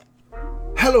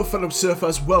Hello fellow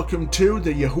surfers, welcome to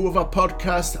the Yehovah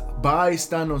podcast by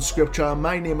Stand on Scripture.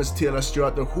 My name is Taylor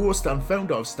Stewart, the host and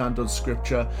founder of Stand on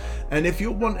Scripture. And if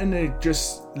you're wanting to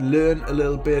just learn a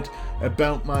little bit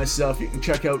about myself, you can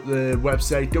check out the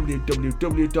website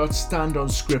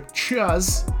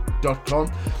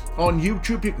www.standonscriptures.com. On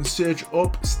YouTube you can search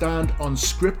up Stand on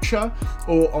Scripture,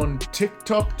 or on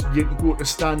TikTok you can go to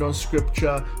Stand on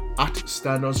Scripture, at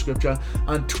Stand on Scripture,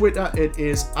 and Twitter it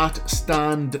is at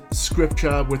Stand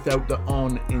Scripture without the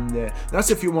on in there. That's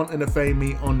if you want to find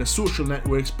me on the social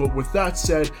networks. But with that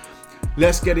said,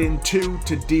 let's get into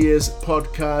today's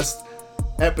podcast,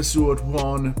 episode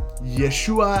 1.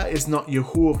 Yeshua is not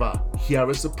Yehovah. Here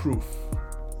is the proof.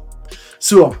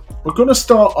 So we're going to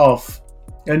start off,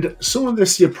 and some of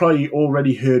this you probably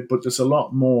already heard, but there's a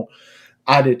lot more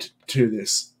added to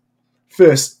this.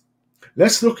 First,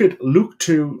 let's look at Luke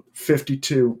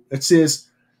 2:52. It says,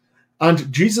 "And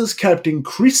Jesus kept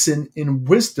increasing in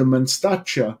wisdom and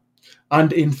stature,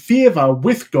 and in favor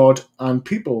with God and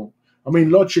people." I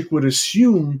mean, logic would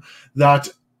assume that,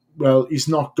 well, he's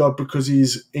not God because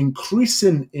he's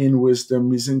increasing in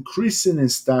wisdom, he's increasing in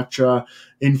stature,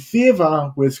 in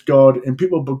favor with God and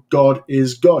people, but God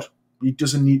is God. He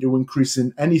doesn't need to increase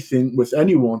in anything with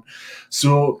anyone.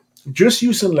 So just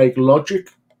using like logic,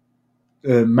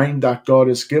 mind that God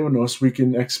has given us, we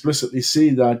can explicitly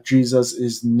see that Jesus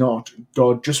is not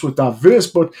God just with that verse.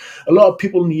 But a lot of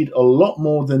people need a lot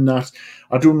more than that.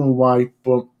 I don't know why,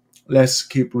 but let's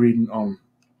keep reading on.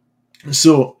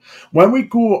 So when we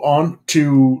go on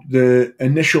to the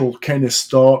initial kind of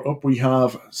start up, we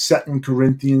have 2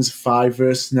 Corinthians 5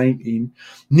 verse 19,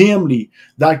 namely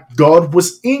that God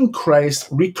was in Christ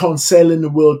reconciling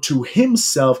the world to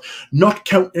himself, not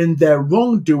counting their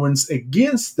wrongdoings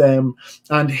against them,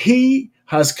 and he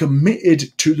has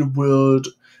committed to the world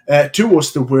to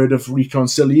us the word of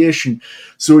reconciliation.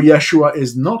 So Yeshua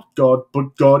is not God,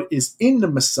 but God is in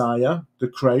the Messiah, the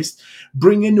Christ,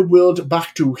 bringing the world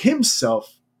back to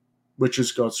himself, which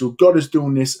is God. So God is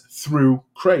doing this through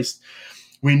Christ.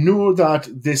 We know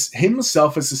that this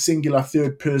himself is a singular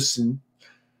third person,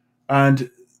 and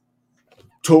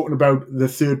talking about the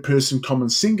third person common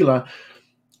singular,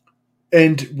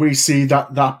 and we see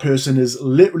that that person is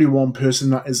literally one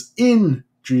person that is in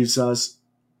Jesus.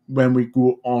 When we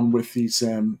go on with these,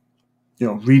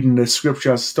 reading the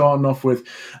scriptures, starting off with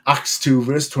Acts 2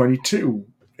 verse 22,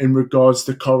 in regards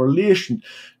to correlation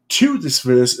to this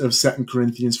verse of 2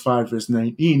 Corinthians 5 verse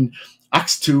 19,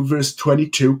 Acts 2 verse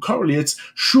 22 correlates,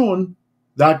 showing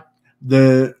that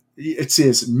it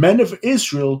says, "Men of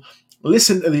Israel,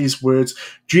 listen to these words.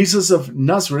 Jesus of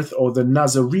Nazareth, or the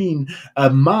Nazarene, a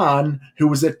man who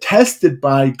was attested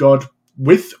by God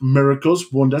with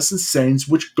miracles, wonders, and signs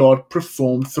which God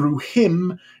performed through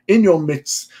him in your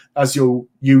midst, as you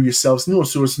yourselves know."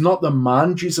 So it's not the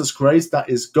man, Jesus Christ, that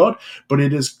is God, but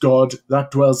it is God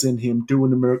that dwells in him, doing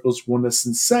the miracles, wonders,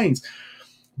 and signs.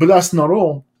 But that's not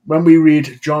all. When we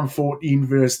read John 14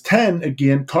 verse 10,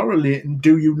 again correlating,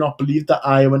 "Do you not believe that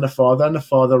I am in the Father, and the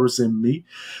Father is in me?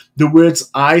 The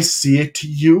words I say to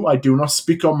you, I do not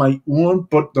speak on my own,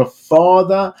 but the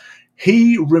Father,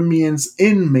 he remains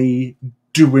in me,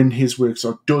 doing his works,"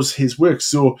 or does his works.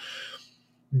 So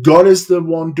God is the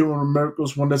one doing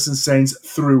miracles, wonders, and signs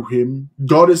through him.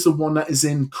 God is the one that is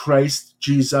in Christ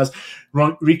Jesus,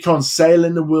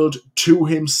 reconciling the world to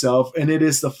himself. And it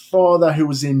is the Father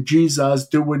who is in Jesus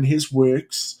doing his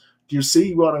works. Do you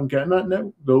see what I'm getting at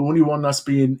now? The only one that's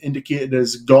being indicated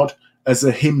as God, as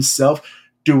a himself,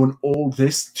 doing all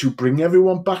this to bring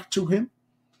everyone back to him.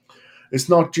 It's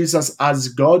not Jesus as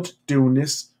God doing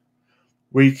this.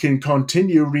 We can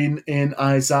continue reading in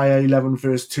Isaiah 11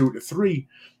 verse 2 to 3.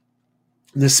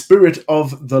 "The Spirit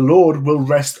of the Lord will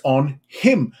rest on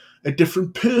him," a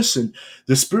different person.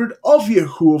 "The Spirit of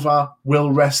Yehovah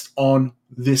will rest on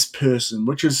this person,"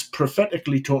 which is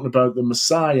prophetically talking about the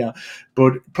Messiah,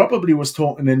 but probably was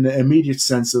talking in the immediate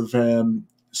sense of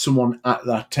someone at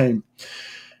that time.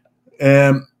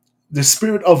 "The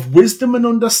Spirit of wisdom and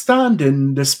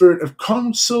understanding, the Spirit of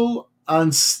counsel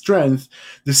and strength,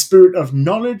 the Spirit of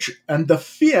knowledge and the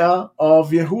fear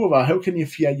of Yehovah." How can you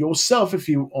fear yourself if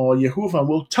you are Yehovah?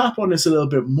 We'll tap on this a little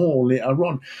bit more later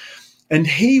on. "And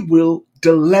he will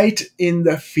delight in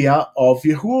the fear of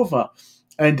Yehovah,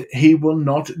 and he will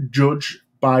not judge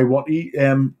by what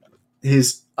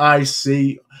his eyes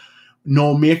see,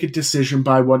 nor make a decision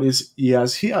by what he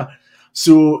has here."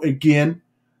 So again,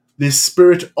 the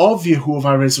Spirit of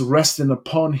Yehovah is resting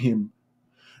upon him,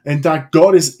 and that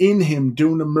God is in him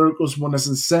doing the miracles, wonders,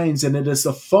 and signs, and it is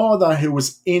the Father who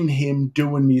is in him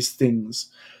doing these things.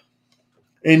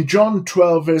 In John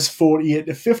 12 verse 48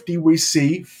 to 50, we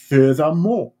see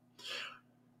furthermore,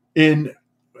 in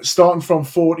starting from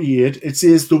 48, it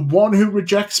says, "The one who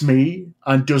rejects me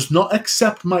and does not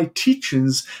accept my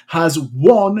teachings has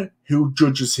one who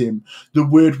judges him. The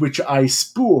word which I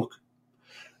spoke,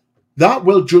 that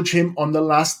will judge him on the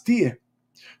last day.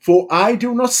 For I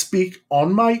do not speak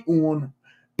on my own,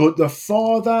 but the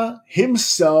Father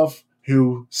himself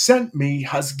who sent me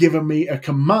has given me a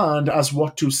command as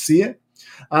what to say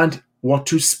and what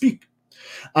to speak.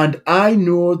 And I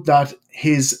know that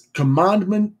his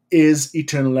commandment is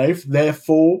eternal life.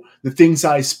 Therefore, the things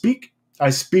I speak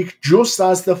just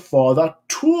as the Father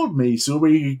told me." So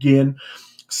we again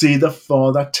see the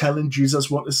Father telling Jesus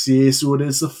what to say. So it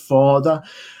is the Father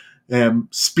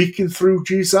speaking through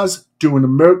Jesus, doing the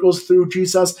miracles through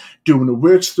Jesus, doing the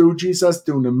works through Jesus,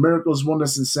 doing the miracles,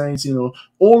 wonders, and signs.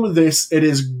 All of this, it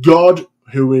is God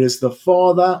who is the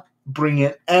Father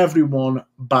bringing everyone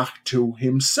back to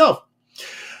himself.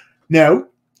 Now,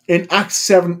 in Acts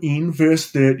 17, verse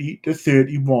 30 to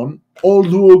 31,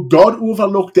 although God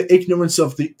overlooked the ignorance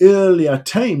of the earlier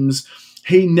times,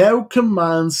 he now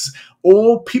commands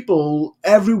all people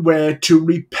everywhere to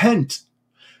repent,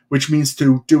 which means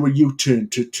to do a U-turn,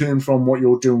 to turn from what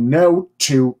you're doing now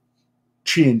to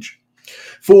change.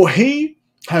 "For he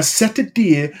has set a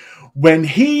day when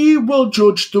he will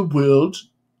judge the world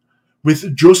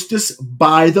with justice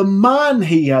by the man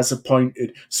he has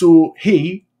appointed." So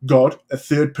he, God, a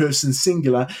third person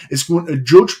singular, is going to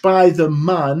judge by the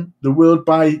man, the world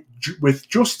with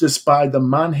justice by the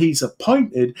man he's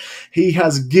appointed. He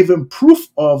has given proof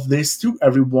of this to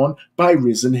everyone by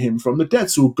raising him from the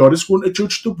dead. So God is going to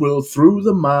judge the world through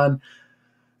the man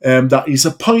that he's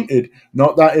appointed.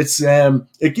 Not that it's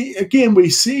again we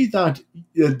see that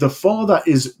the Father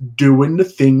is doing the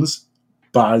things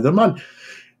by the man.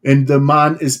 And the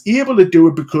man is able to do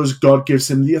it because God gives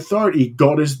him the authority.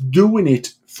 God is doing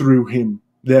it through him,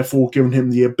 therefore giving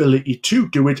him the ability to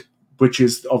do it, which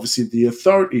is obviously the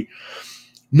authority.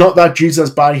 Not that Jesus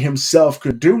by himself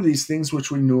could do these things, which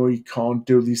we know he can't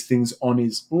do these things on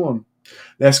his own.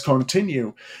 Let's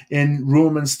continue. In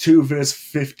Romans 2, verse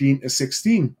 15 to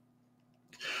 16.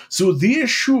 "So they are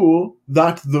sure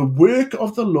that the work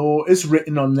of the law is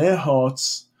written on their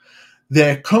hearts,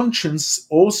 their conscience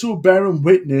also bearing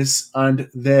witness, and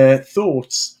their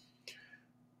thoughts,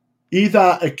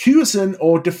 either accusing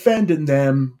or defending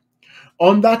them,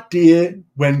 on that day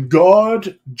when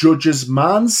God judges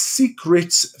man's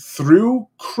secrets through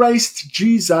Christ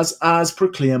Jesus as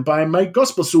proclaimed by my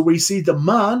gospel." So we see the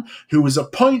man who was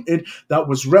appointed, that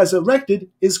was resurrected,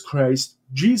 is Christ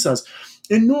Jesus.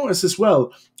 And notice as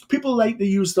well, people like to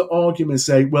use the argument,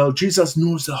 say, well, Jesus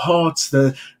knows the hearts,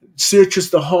 searches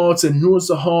the hearts and knows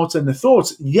the hearts and the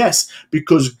thoughts. Yes,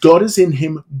 because God is in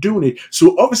him doing it.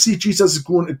 So obviously Jesus is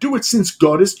going to do it, since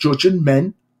God is judging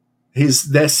men,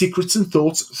 their secrets and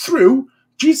thoughts through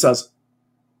Jesus.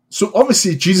 So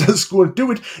obviously Jesus is going to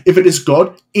do it if it is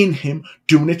God in him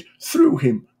doing it through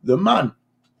him, the man.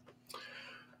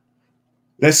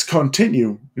 Let's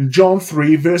continue. In John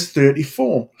 3, verse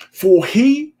 34. "For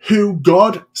he who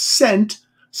God sent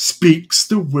speaks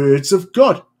the words of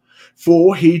God,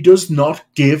 for he does not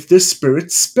give the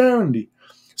Spirit sparingly."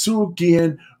 So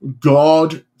again,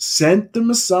 God sent the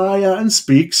Messiah and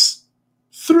speaks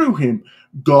through him.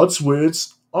 God's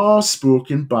words are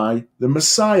spoken by the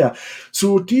Messiah.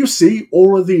 So do you see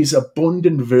all of these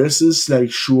abundant verses like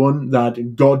showing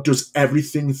that God does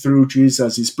everything through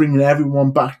Jesus? He's bringing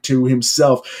everyone back to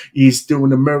himself. He's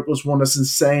doing the miracles, wonders, and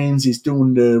signs. He's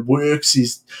doing the works.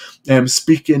 He's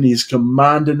speaking. He's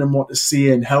commanding them what to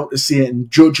say and how to say it,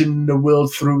 and judging the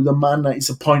world through the man that he's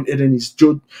appointed. And he's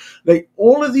judged. Like,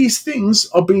 all of these things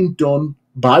are being done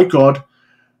by God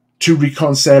to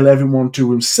reconcile everyone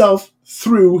to himself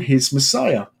through his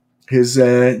Messiah, his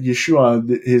Yeshua,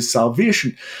 his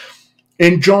salvation.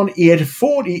 In John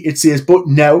 8:40, it says, "But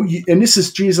now," and this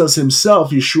is Jesus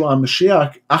himself, Yeshua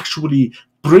Mashiach, actually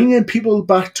bringing people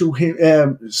back to him.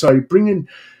 Bringing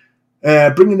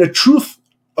the truth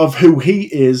of who he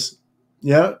is.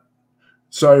 Yeah,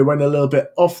 sorry, I went a little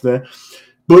bit off there.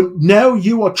 "But now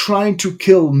you are trying to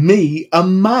kill me, a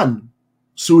man."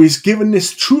 So he's given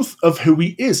this truth of who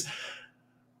he is.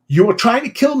 "You are trying to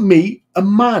kill me, a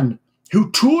man,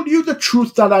 who told you the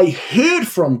truth that I heard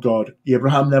from God."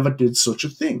 Abraham never did such a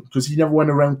thing, because he never went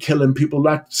around killing people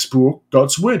that spoke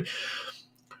God's word.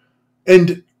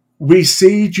 And we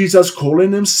see Jesus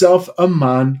calling himself a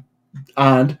man,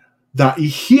 and that he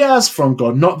hears from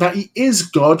God. Not that he is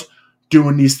God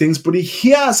doing these things, but he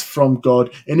hears from God.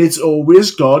 And it's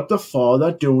always God the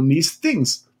Father doing these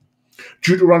things.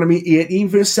 Deuteronomy 18,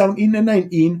 verse 17 and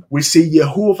 19, we see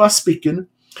Jehovah speaking.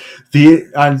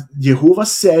 And Jehovah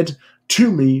said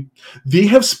to me, they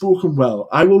have spoken well.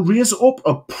 I will raise up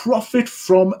a prophet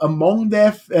from among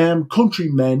their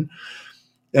countrymen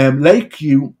like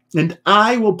you, and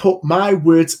I will put my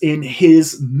words in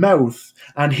his mouth,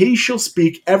 and he shall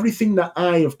speak everything that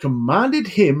I have commanded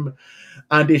him,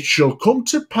 and it shall come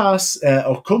to pass,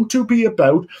 or come to be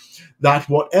about, that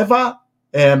whoever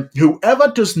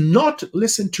does not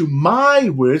listen to my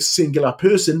words, singular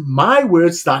person, my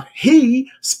words that he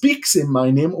speaks in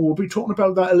my name, and we'll be talking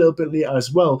about that a little bit later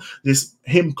as well, this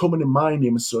him coming in my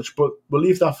name and such, but we'll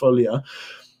leave that for later.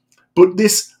 But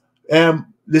this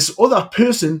other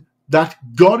person that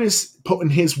God is putting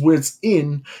his words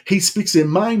in, he speaks in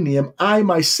my name, I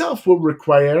myself will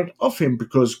require it of him,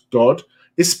 because God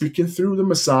is speaking through the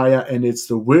Messiah, and it's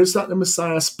the words that the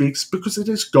Messiah speaks because it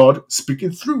is God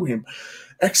speaking through him.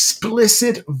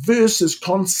 Explicit verses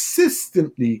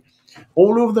consistently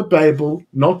all over the Bible,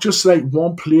 not just like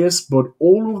one place, but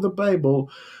all over the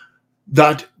Bible,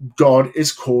 that God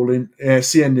is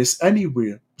saying this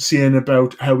anywhere, saying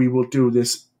about how he will do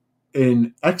this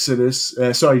in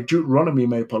Deuteronomy,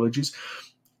 my apologies,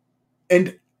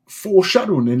 and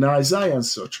foreshadowing in Isaiah and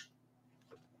such,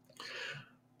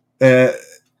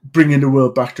 bringing the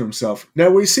world back to himself. Now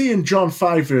we see in John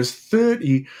 5 verse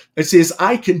 30, it says,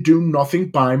 I can do nothing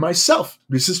by myself.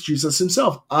 This is Jesus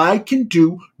himself. I can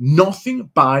do nothing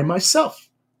by myself.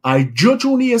 I judge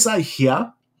only as I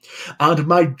hear, and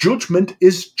my judgment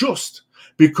is just,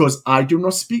 because I do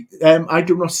not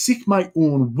seek my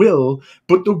own will,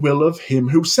 but the will of him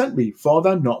who sent me.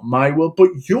 Father, not my will, but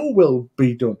your will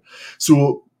be done.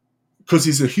 So, because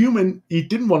he's a human, he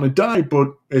didn't want to die,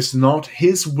 but it's not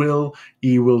his will.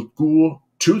 He will go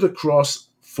to the cross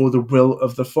for the will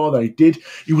of the Father.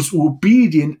 He was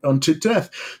obedient unto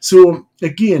death. So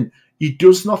again, he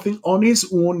does nothing on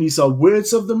his own. These are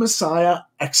words of the Messiah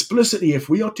explicitly. If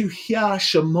we are to hear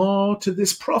Shema to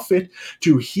this prophet,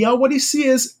 to hear what he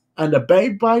says and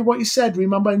abide by what he said,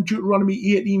 remember in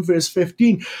Deuteronomy 18 verse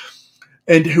 15,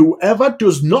 and whoever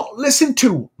does not listen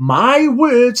to my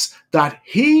words that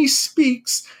he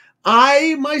speaks,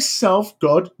 I myself,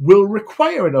 God, will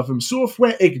require it of him. So if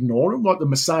we're ignoring what the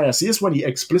Messiah says, when he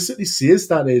explicitly says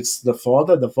that it's the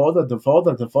Father,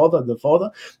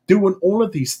 doing all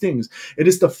of these things, it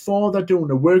is the Father doing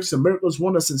the works and miracles,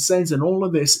 wonders and signs and all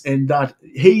of this, and that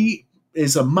he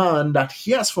is a man that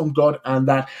hears from God, and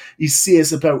that he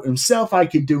says about himself, I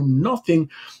can do nothing.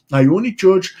 I only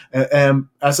judge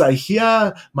as I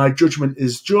hear. My judgment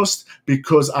is just,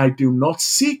 because I do not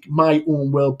seek my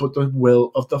own will, but the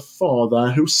will of the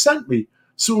Father who sent me.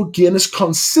 So again, it's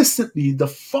consistently the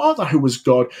Father who is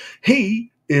God.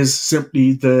 He is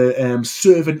simply the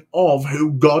servant of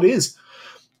who God is.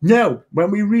 Now, when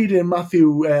we read in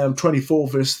Matthew 24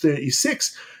 verse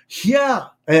 36, here,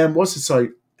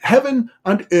 heaven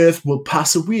and earth will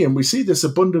pass away, and we see this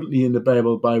abundantly in the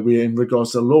Bible by way in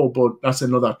regards to law, but that's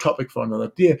another topic for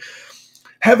another day.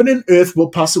 Heaven and earth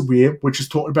will pass away, which is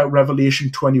talking about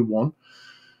Revelation 21,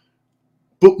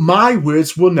 but my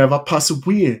words will never pass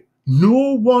away.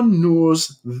 No one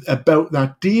knows about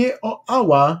that day or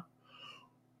hour,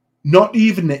 not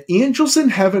even the angels in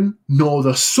heaven, nor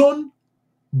the Son,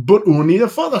 but only the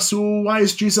Father. So why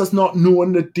is Jesus not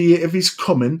knowing the day of his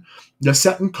coming, the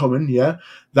second coming,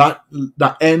 that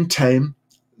end time?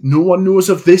 No one knows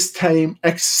of this time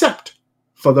except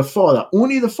for the Father.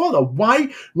 Only the Father. Why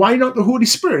not the Holy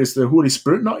Spirit? Is the Holy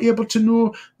Spirit not able to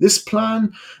know this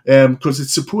plan? Because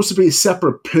it's supposed to be a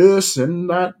separate person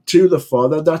to the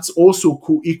Father that's also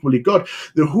co-equally God.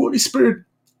 The Holy Spirit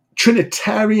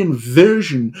Trinitarian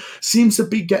version seems to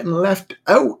be getting left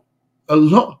out a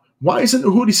lot. Why isn't the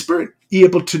Holy Spirit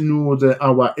able to know the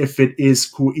hour if it is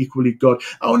co-equally God?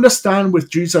 I understand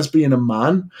with Jesus being a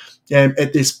man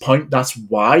at this point, that's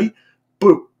why.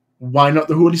 But why not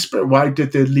the Holy Spirit? Why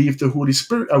did they leave the Holy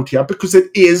Spirit out here? Because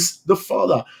it is the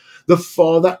Father. The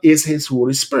Father is his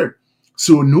Holy Spirit.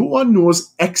 So no one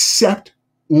knows except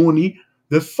only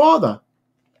the Father.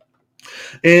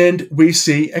 And we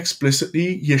see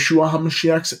explicitly Yeshua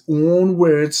HaMashiach's own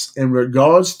words in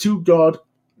regards to God.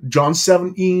 John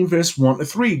 17 verse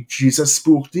 1-3, Jesus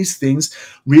spoke these things,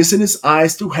 raising his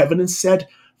eyes to heaven and said,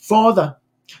 Father,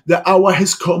 the hour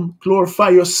has come, glorify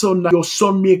your Son, that your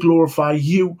Son may glorify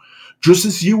you, just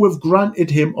as you have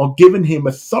granted him or given him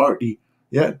authority.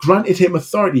 Given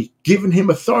him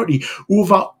authority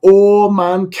over all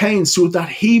mankind, so that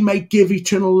he might give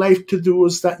eternal life to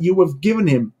those that you have given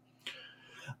him.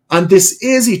 And this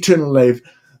is eternal life,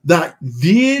 that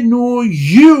they know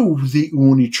you, the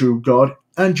only true God,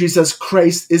 and Jesus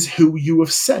Christ is who you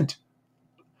have sent.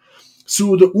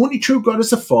 So the only true God is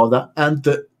the Father, and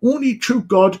the only true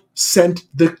God sent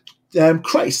the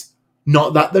Christ.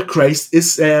 not that the Christ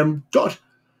is God.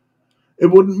 It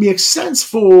wouldn't make sense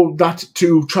for that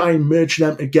to try and merge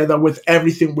them together with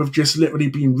everything we've just literally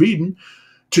been reading,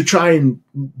 to try and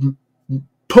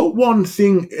put one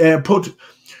thing, put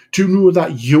to know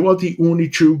that you are the only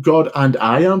true God and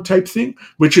I am type thing,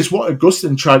 which is what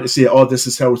Augustine tried to say, oh, this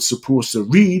is how it's supposed to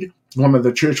read. One of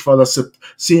the church fathers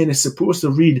saying it's supposed to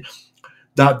read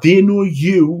that they know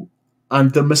you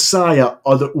and the Messiah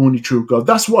are the only true God.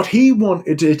 That's what he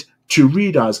wanted it to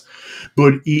read as.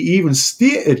 But he even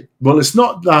stated, well, it's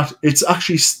not that, it's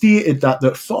actually stated that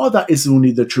the Father is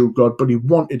only the true God, but he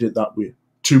wanted it that way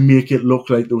to make it look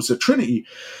like there was a Trinity.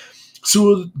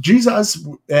 So Jesus,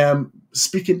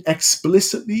 speaking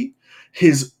explicitly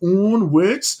his own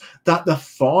words, that the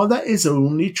Father is the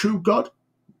only true God,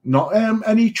 not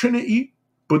any Trinity,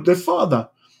 but the Father.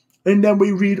 And then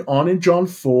we read on in John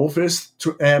 4, verse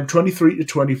 23 to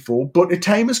 24, but a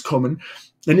time is coming,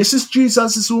 and this is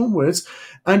Jesus' own words,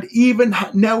 and even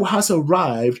now has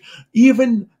arrived,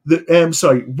 even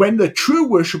when the true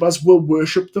worshippers will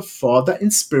worship the Father in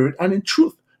spirit and in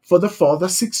truth. For the Father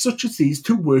seeks such as these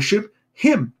to worship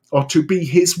him, or to be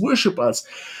his worshippers.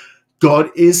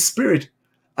 God is spirit,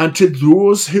 and to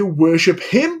those who worship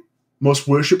him must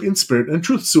worship in spirit and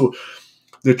truth. So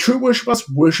the true worshippers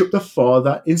worship the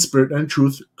Father in spirit and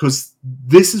truth, because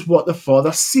this is what the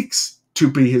Father seeks, to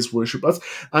be his worshippers.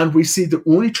 And we see the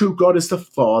only true God is the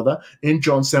Father in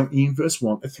John 17, verse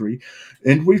 1 to 3.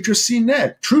 And we've just seen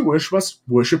that. True worshippers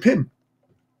worship him.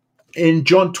 In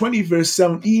John 20, verse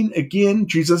 17, again,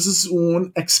 Jesus'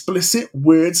 own explicit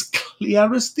words,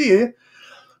 clear as day.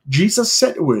 Jesus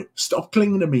said to her, stop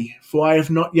clinging to me, for I have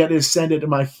not yet ascended to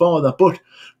my Father, but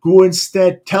go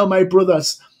instead, tell my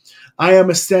brothers, I am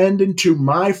ascending to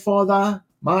my Father,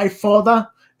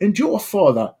 and your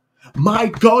Father, my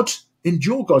God, and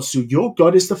your God. So your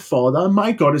God is the Father, and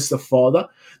my God is the Father.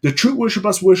 The true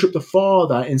worshippers worship the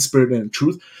Father in spirit and in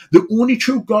truth. The only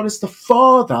true God is the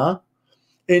Father,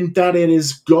 in that it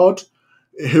is God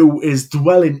who is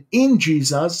dwelling in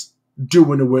Jesus,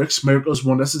 doing the works, miracles,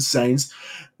 wonders, and signs,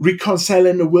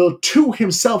 reconciling the world to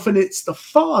himself, and it's the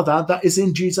Father that is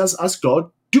in Jesus as God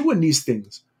doing these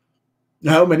things.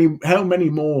 How many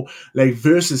more like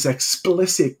verses,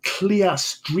 explicit, clear,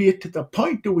 straight to the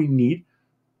point do we need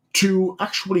to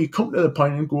actually come to the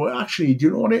point and go, actually, do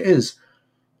you know what it is?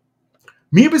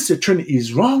 Maybe the Trinity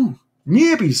is wrong.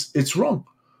 Maybe it's wrong.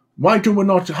 Why do we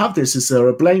not have this? Is there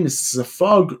a blindness? Is there a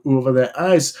fog over their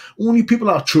eyes? Only people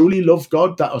that truly love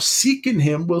God, that are seeking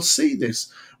him, will see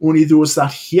this. Only those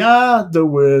that hear the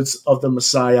words of the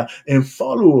Messiah and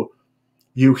follow,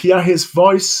 you hear his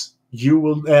voice, you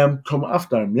will come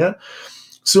after him, yeah?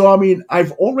 So, I mean,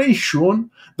 I've already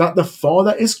shown that the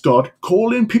Father is God,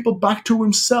 calling people back to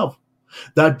himself,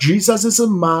 that Jesus is a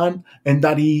man, and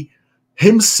that he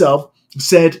himself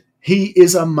said he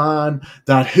is a man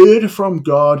that heard from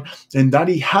God, and that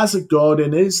he has a God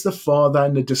and is the Father,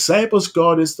 and the disciples'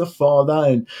 God is the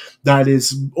Father, and that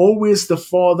is always the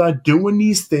Father doing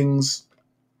these things.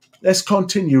 Let's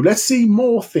continue. Let's see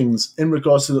more things in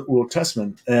regards to the Old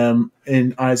Testament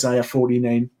in Isaiah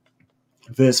 49,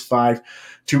 verse 5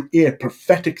 to 8,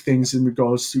 prophetic things in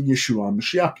regards to Yeshua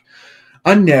Mashiach.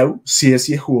 And now, says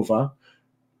Jehovah,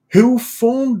 who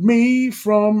formed me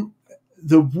from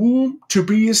the womb to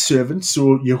be his servant.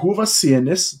 So Jehovah saying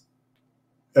this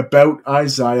about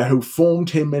Isaiah, who formed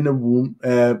him in a womb,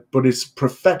 but it's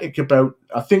prophetic about,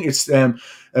 I think it's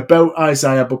about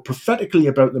Isaiah, but prophetically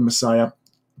about the Messiah,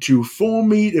 to form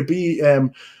me to be,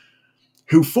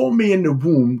 who formed me in the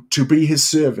womb to be his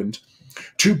servant,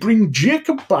 to bring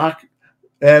Jacob back.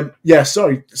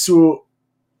 So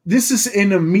this is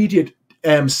in immediate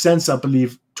sense, I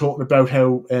believe, talking about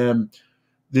how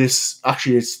this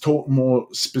actually it's talking more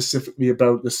specifically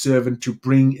about the servant to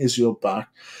bring Israel back.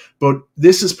 But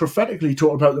this is prophetically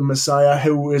talking about the Messiah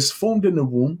who is formed in the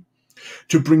womb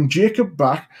to bring Jacob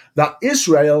back, that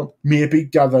Israel may be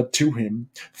gathered to him.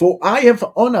 For I am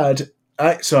honored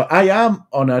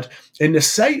in the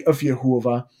sight of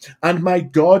Jehovah, and my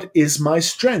God is my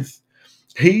strength.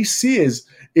 He says,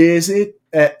 it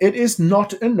is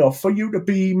not enough for you to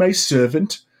be my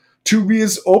servant, to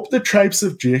raise up the tribes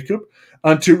of Jacob,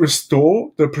 and to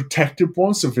restore the protected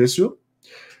ones of Israel?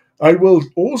 I will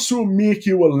also make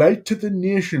you a light to the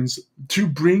nations, to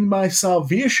bring my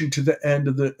salvation to the end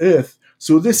of the earth.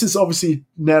 So this is obviously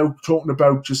now talking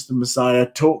about just the Messiah,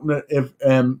 talking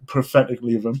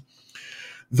prophetically of him.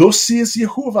 Thus says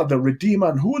Jehovah, the Redeemer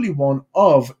and Holy One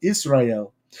of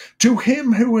Israel, to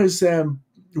him who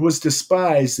was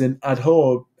despised and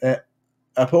abhorred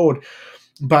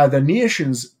by the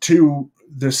nations, to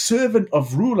the servant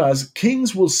of rulers,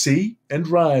 kings will see and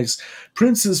rise.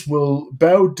 Princes will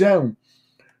bow down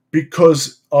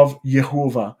because of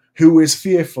Jehovah, who is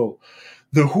fearful,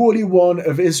 the Holy One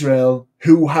of Israel,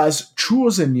 who has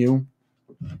chosen you.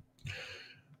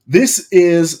 This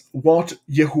is what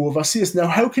Jehovah says. Now,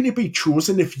 how can you be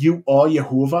chosen if you are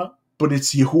Jehovah, but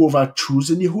it's Jehovah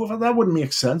choosing Jehovah? That wouldn't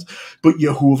make sense. But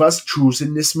Jehovah's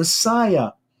choosing this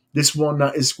Messiah, this one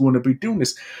that is going to be doing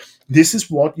this. This is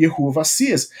what Jehovah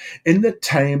says. In the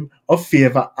time of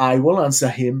favor, I will answer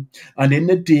him, and in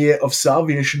the day of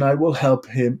salvation, I will help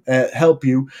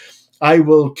you. I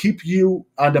will keep you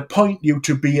and appoint you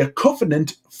to be a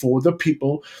covenant for the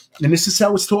people. And this is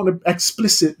how it's talking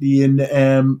explicitly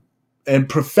and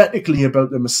prophetically about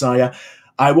the Messiah.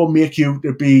 I will make you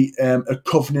to be a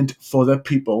covenant for the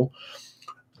people,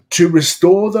 to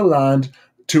restore the land,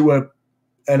 to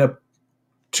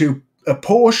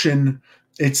apportion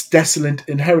its desolate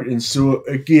inheritance. So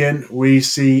again, we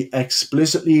see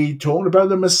explicitly talking about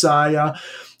the Messiah,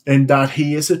 and that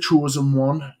he is a chosen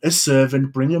one, a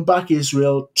servant, bringing back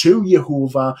Israel to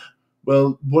Jehovah.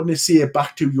 Well, wouldn't it say it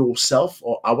back to yourself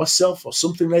or ourself or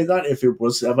something like that? If it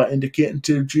was ever indicating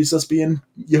to Jesus being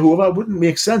Jehovah, it wouldn't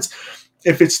make sense.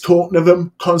 If it's talking of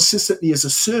him consistently as a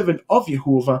servant of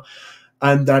Jehovah,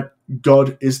 and that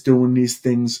God is doing these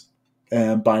things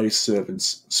by his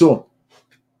servants. So,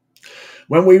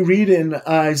 when we read in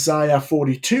Isaiah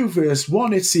 42 verse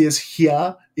 1, it says,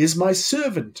 "Here is my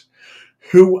servant,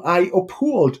 who I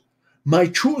uphold, my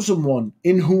chosen one,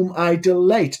 in whom I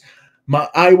delight.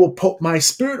 I will put my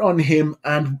spirit on him,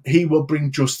 and he will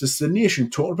bring justice to the nation."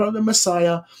 Talking about the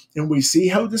Messiah, and we see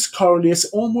how this correlates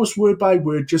almost word by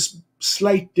word, just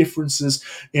slight differences.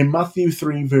 In Matthew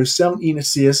 3 verse 17, it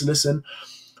says, listen,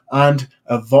 "And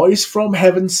a voice from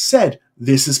heaven said,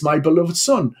 'This is my beloved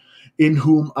son, in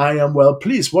whom I am well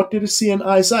pleased.'" What did it say in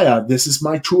Isaiah? "This is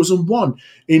my chosen one,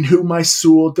 in whom my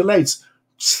soul delights."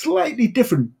 Slightly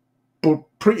different, but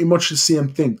pretty much the same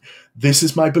thing. "This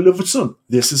is my beloved son.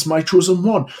 This is my chosen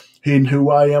one, in whom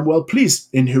I am well pleased,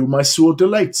 in whom my soul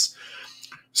delights."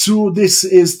 So this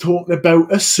is talking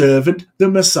about a servant, the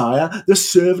Messiah, the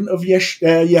servant of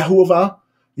Jehovah,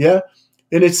 yeah?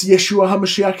 And it's Yeshua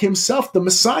HaMashiach himself, the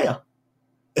Messiah,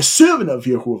 a servant of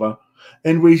Jehovah.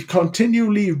 And we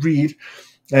continually read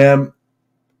that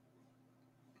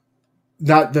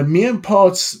the main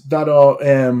parts that are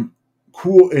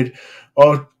quoted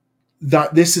are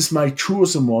that this is my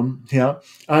chosen one, yeah,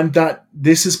 and that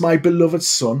this is my beloved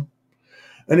son.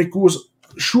 And it goes,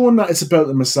 showing that it's about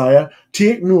the Messiah.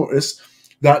 Take notice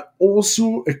that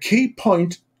also a key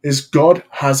point is God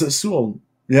has a soul,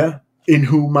 yeah, in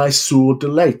whom my soul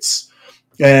delights.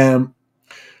 And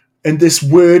this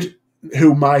word,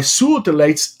 whom my soul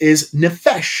delights, is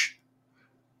nephesh,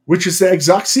 which is the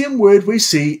exact same word we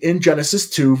see in Genesis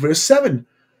 2 verse 7,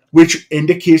 which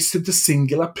indicates to the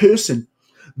singular person.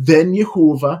 "Then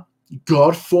Jehovah,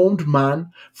 God, formed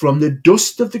man from the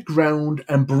dust of the ground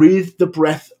and breathed the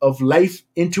breath of life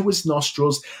into his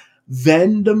nostrils.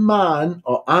 Then the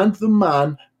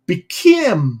man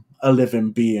became a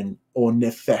living being," or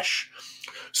nephesh.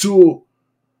 So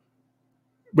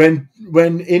when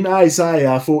in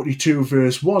Isaiah 42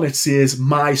 verse 1 it says,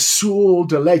 "My soul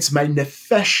delights," my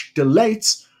nephesh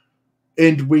delights,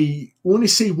 and we only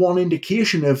see one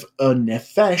indication of a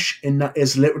nephesh, and that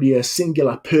is literally a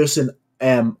singular person,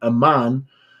 a man.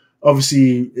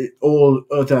 Obviously, all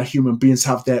other human beings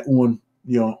have their own,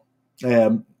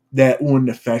 their own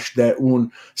nephesh, their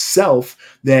own self,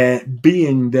 their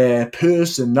being, their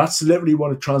person. That's literally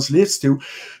what it translates to.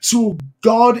 So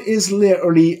God is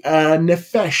literally a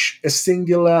nephesh, a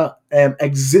singular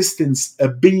existence, a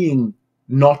being,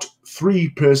 not three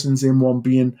persons in one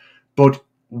being, but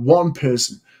one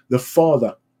person, the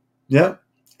Father. Yeah?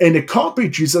 And it can't be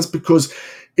Jesus, because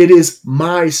it is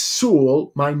my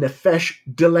soul, my nephesh,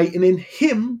 delighting in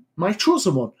him, my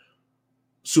chosen one.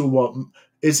 So what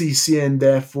is he saying?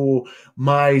 Therefore,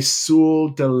 my soul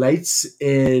delights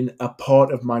in a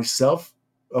part of myself,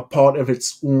 a part of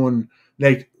its own,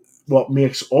 like what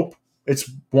makes up. It's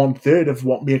 1/3 of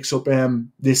what makes up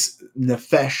this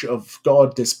nephesh of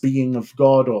God, this being of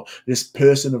God, or this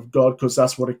person of God, because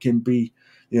that's what it can be.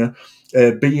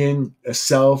 A being, a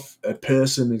self, a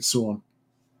person, and so on.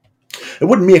 It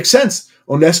wouldn't make sense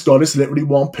unless God is literally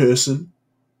one person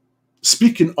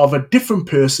speaking of a different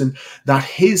person, that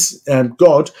his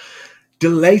God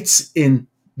delights in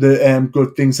the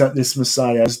good things that this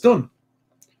Messiah has done.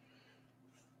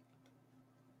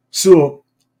 So,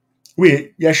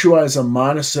 Yeshua is a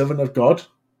man, a servant of God,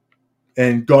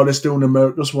 and God is doing the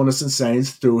miracles, wonders, and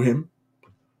signs through him,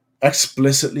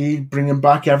 explicitly bringing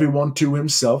back everyone to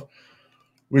himself.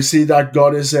 We see that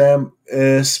God is a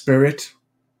spirit,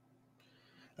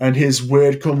 and his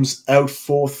word comes out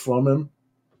forth from him.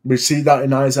 We see that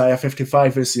in Isaiah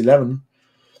 55 verse 11.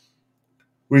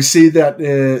 We see that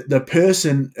the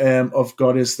person of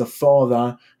God is the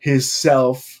Father, his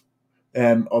self,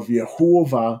 of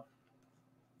Jehovah.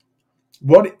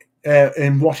 What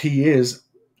he is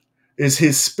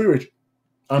his spirit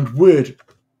and word.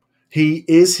 He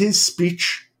is his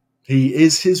speech. He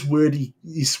is his word.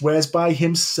 He swears by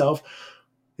himself.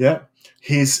 Yeah.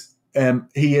 He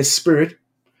is spirit.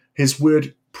 His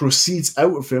word proceeds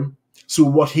out of him. So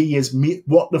what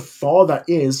the Father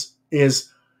is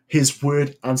his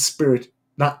word and spirit.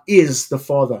 That is the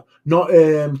Father. Not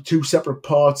two separate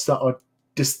parts that are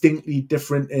distinctly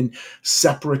different and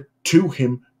separate to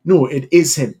him. No, it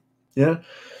is him. Yeah.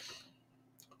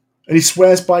 And he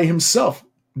swears by himself.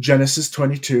 Genesis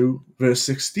 22, verse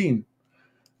 16.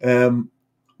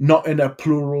 Not in a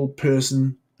plural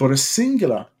person, but a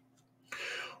singular.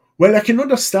 Well, I can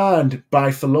understand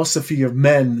by philosophy of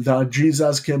men that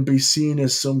Jesus can be seen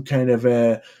as some kind of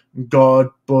a God,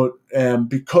 but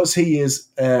because he has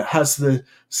the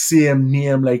same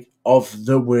name like of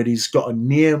the word, he's got a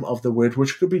name of the word,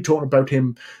 which could be talking about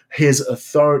him. His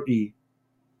authority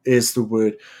is the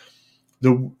word,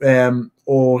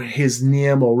 or his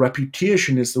name or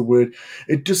reputation is the word.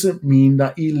 It doesn't mean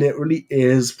that he literally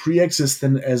is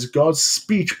pre-existent as God's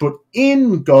speech, but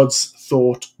in God's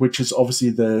thought, which is obviously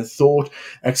the thought,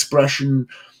 expression,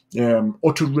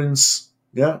 utterance.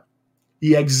 Yeah,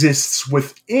 he exists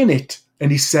within it,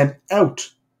 and he's sent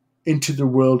out into the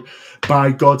world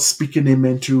by God speaking him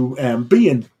into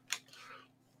being.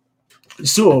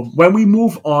 So when we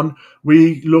move on,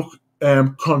 we look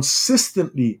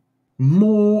consistently,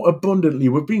 more abundantly.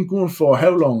 We've been going for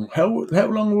how long? How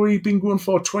long have we been going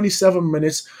for? 27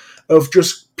 minutes of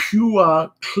just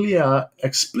pure, clear,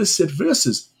 explicit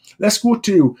verses. Let's go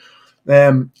to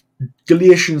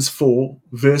Galatians 4,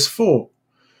 verse 4.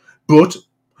 But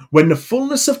when the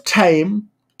fullness of time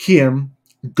came,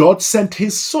 God sent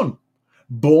his son,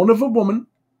 born of a woman,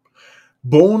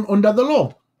 born under the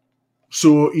law.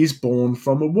 So he's born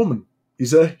from a woman.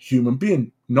 He's a human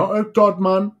being, not a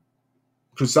God-man,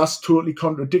 because that's totally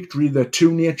contradictory. The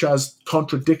two natures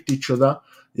contradict each other,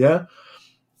 yeah?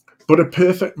 But a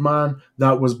perfect man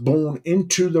that was born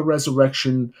into the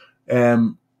resurrection,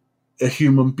 a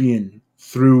human being.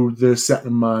 Through the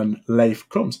second man, life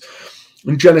comes.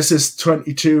 In Genesis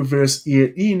 22, verse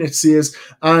 18, it says,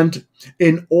 and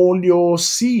in your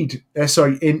seed,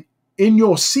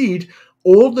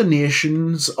 all the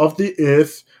nations of the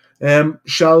earth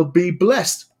shall be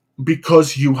blessed,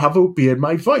 because you have obeyed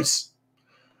my voice.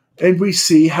 And we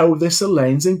see how this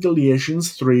aligns in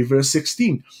Galatians 3, verse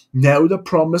 16. Now the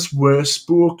promises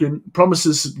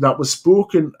that were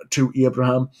spoken to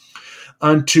Abraham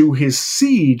and to his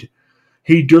seed,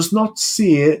 he does not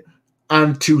say,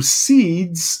 and to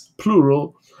seeds,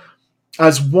 plural,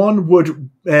 as one would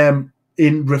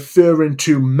in referring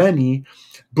to many,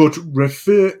 but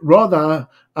rather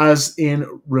as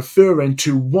in referring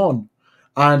to one,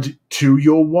 and to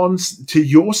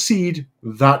your seed,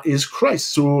 that is Christ.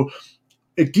 So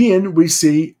again, we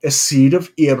see a seed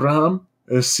of Abraham,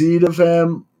 a seed of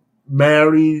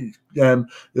Mary, born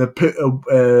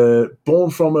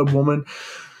from a woman,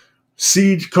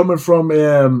 seed coming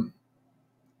from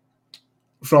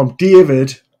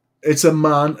David. It's a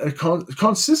man,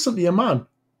 consistently a man.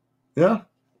 Yeah.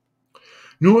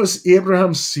 Notice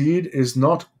Abraham's seed is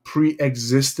not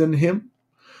pre-existing him.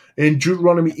 In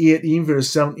Deuteronomy 18, verse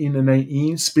 17 and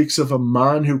 19, speaks of a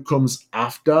man who comes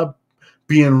after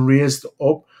being raised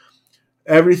up.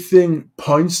 Everything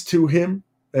points to him.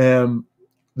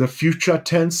 The future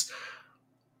tense.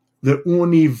 The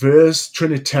only verse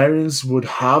Trinitarians would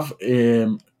have,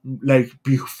 like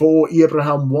before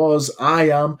Abraham was, I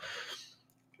am.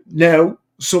 Now,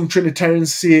 some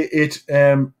Trinitarians say it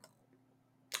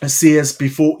says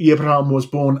before Abraham was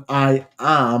born, I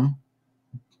am,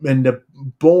 and the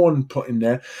born put in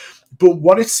there. But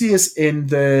what it says in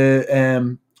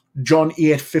the John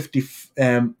 8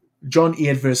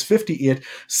 verse 58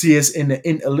 says in the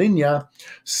interlinear,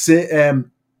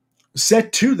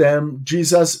 said to them,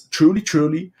 Jesus, truly,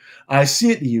 truly, I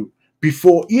say to you,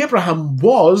 before Abraham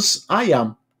was, I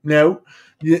am. Now,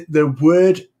 the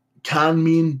word can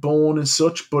mean born and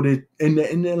such, but in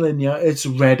the interlinear, it's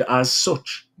read as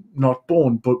such, not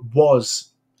born, but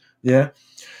was. Yeah.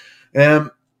 And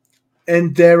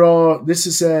this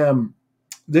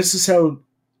is how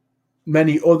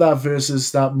many other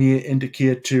verses that may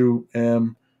indicate to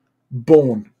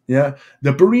born. Yeah,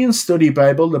 the Berean Study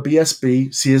Bible, the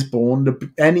BSB, says born. The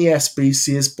NESB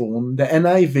says born. The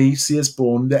NIV says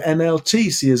born. The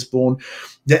NLT says born.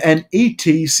 The NET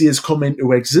says come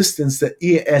into existence. The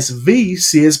ASV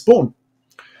says born.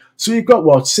 So you've got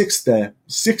what, six there,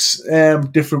 six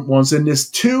different ones, and there's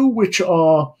two which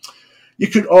are, you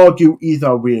could argue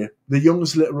either way. The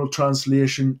Young's Literal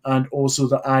Translation and also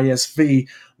the ISV,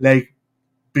 like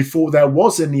before there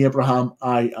was an Abraham,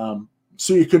 I am.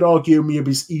 So you could argue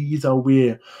maybe it's either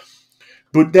way.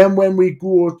 But then when we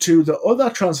go to the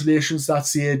other translations that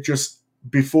say just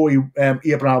before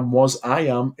Abraham was, I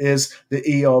am, is the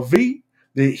ERV,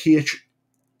 the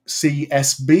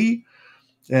HCSB,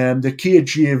 the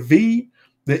KJV,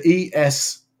 the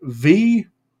ESV,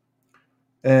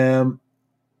 and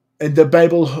the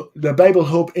Bible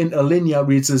Hub Interlinear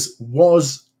reads as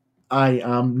was, I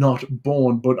am, not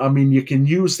born. But I mean, you can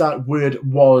use that word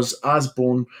was as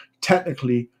born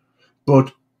technically,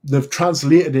 but they've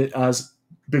translated it as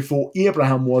before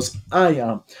Abraham was, I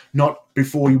am, not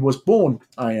before he was born,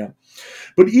 I am.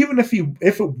 But even if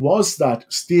it was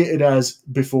that stated as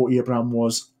before Abraham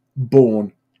was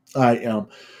born, I am,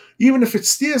 even if it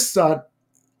states that,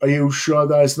 are you sure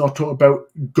that it's not talking about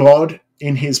God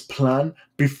in his plan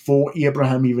before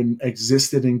Abraham even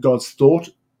existed in God's thought?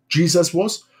 Jesus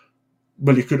was?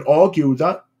 Well, you could argue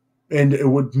that, and it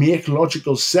would make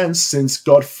logical sense since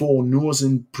God foreknows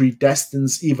and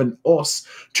predestines even us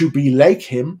to be like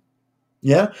him.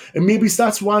 Yeah, and maybe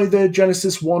that's why the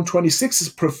Genesis 1:26 is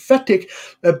prophetic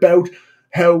about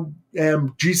how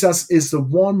Jesus is the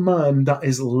one man that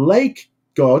is like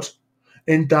God,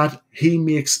 in that he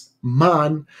makes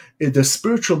man, the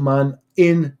spiritual man,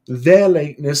 in their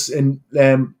likeness, and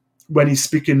when he's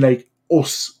speaking like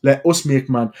us, let us make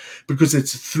man, because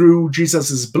it's through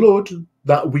Jesus's blood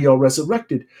that we are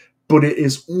resurrected. But it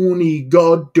is only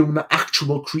God doing the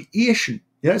actual creation.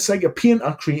 Yeah, it's like a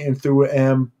painter creating through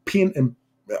painting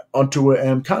onto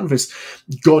a canvas.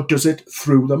 God does it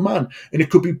through the man, and it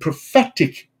could be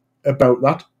prophetic about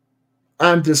that.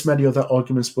 And there's many other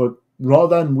arguments, but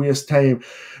rather than waste time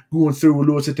going through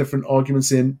loads of different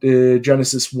arguments in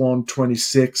Genesis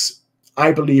 1:26,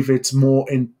 I believe it's more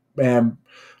in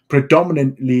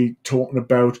predominantly talking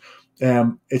about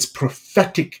it's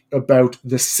prophetic about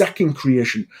the second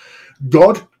creation.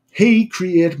 God, he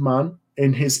created man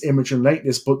in his image and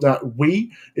likeness, but that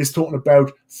we is talking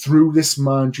about through this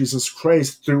man, Jesus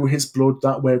Christ, through his blood,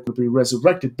 that we're going to be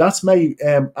resurrected. That's my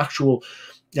actual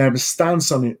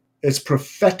stance on it. It's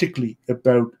prophetically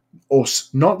about us.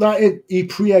 Not that he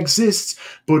pre-exists,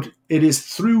 but it is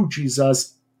through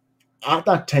Jesus at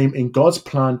that time in God's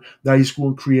plan that he's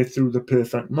going to create through the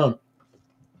perfect man.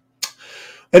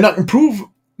 And I can prove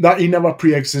that he never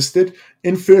pre-existed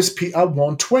in 1 Peter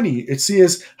 1:20. It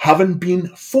says, having been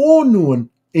foreknown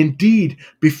indeed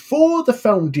before the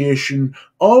foundation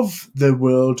of the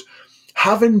world,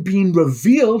 having been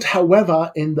revealed,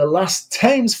 however, in the last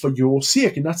times for your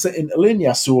sake. And that's the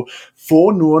interlinear. So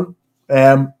foreknown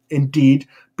indeed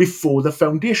before the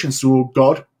foundation. So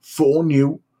God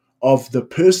foreknew of the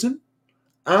person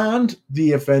and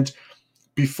the event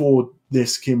before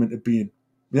this came into being.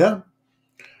 Yeah.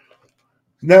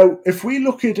 Now, if we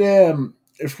look at,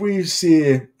 if we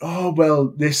say, oh,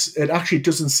 well, it actually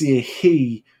doesn't say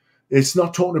he. It's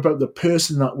not talking about the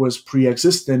person that was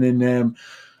pre-existing in 1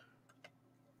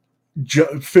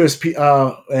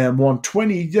 Peter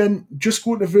 1:20. Then just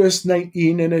go to verse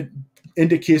 19, and it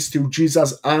indicates to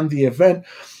Jesus and the event.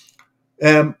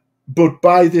 But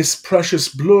by this precious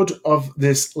blood of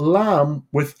this lamb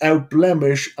without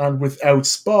blemish and without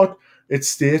spot, it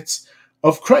states,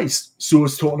 of Christ. So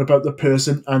it's talking about the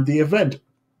person and the event.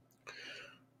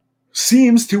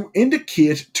 Seems to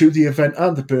indicate to the event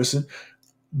and the person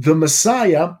the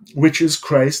Messiah, which is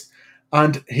Christ,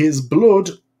 and his blood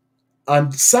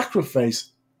and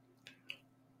sacrifice.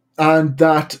 And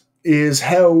that is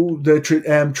how the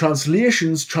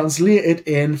translations translate it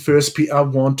in 1 Peter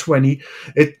 1:20.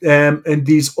 In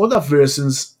these other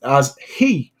versions as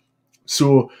he.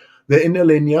 So the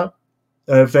interlinear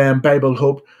of Bible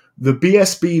Hub, the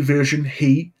BSB version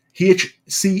he,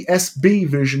 HCSB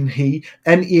version he,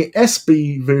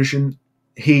 NASB version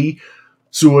he.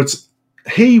 So it's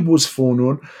he was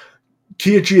foreknown.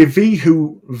 KJV,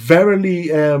 who verily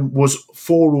was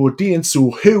foreordained,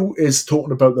 so who is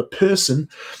talking about the person.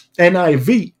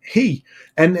 NIV, he.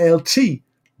 NLT,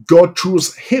 God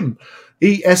chose him.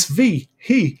 ESV,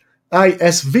 he.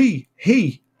 ISV,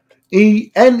 he.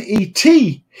 NET,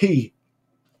 he.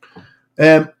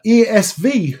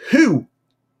 ESV, who.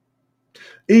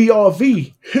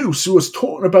 ERV, who. So it's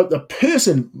talking about the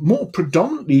person more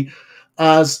predominantly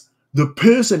as the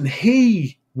person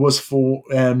he was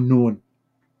foreknown.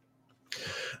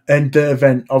 And the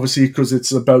event, obviously, because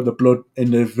it's about the blood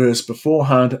in the verse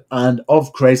beforehand, and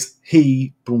of Christ,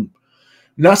 he, boom.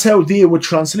 And that's how they were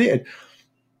translated.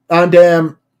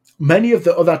 And many of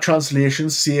the other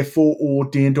translations say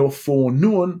foreordained or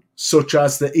foreknown, such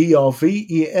as the ERV,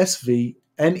 ESV,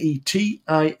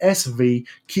 NETISV,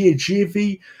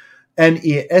 KJV,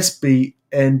 NASB,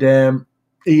 and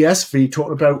ESV,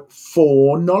 talking about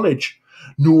foreknowledge,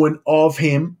 knowing of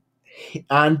him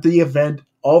and the event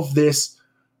of this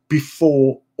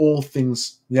before all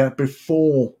things,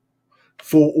 before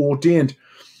foreordained.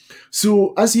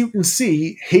 So as you can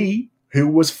see, he who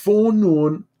was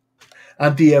foreknown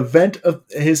and the event of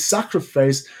his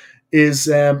sacrifice is,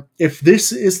 if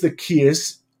this is the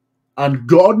case, and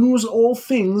God knows all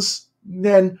things,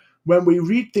 then when we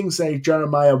read things like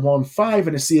Jeremiah 1:5,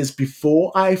 and it says,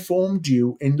 before I formed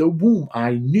you in the womb,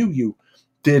 I knew you.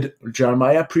 Did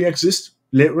Jeremiah pre-exist,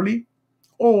 literally?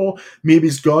 Or maybe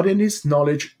it's God in his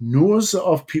knowledge knows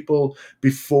of people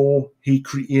before he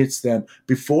creates them.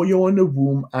 Before you're in the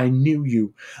womb, I knew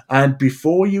you. And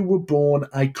before you were born,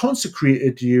 I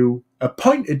consecrated you,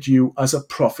 appointed you as a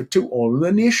prophet to all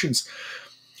the nations.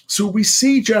 So we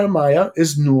see Jeremiah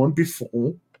is known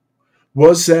before, he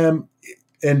was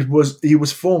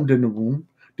formed in the womb.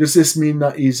 Does this mean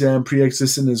that he's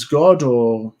pre-existing as God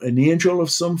or an angel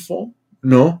of some form?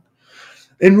 No.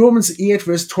 In Romans 8,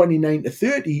 verse 29 to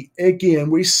 30, again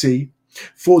we see,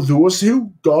 for those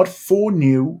who God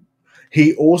foreknew,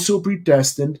 he also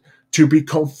predestined to be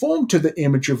conformed to the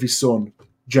image of his Son.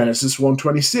 Genesis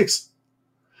 1:26.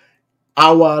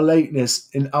 Our likeness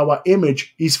in our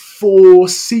image is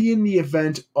foreseeing the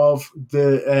event of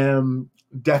the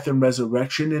death and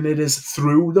resurrection, and it is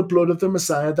through the blood of the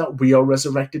Messiah that we are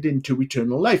resurrected into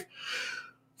eternal life.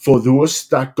 For those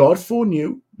that God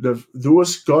foreknew,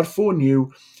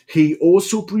 he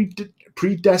also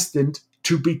predestined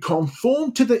to be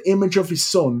conformed to the image of his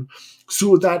Son,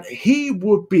 so that he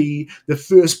would be the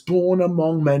firstborn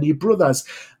among many brothers.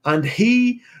 And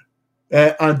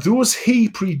those he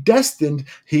predestined,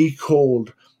 he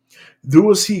called.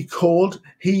 Those he called,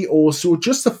 he also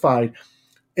justified.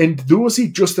 And those he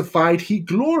justified, he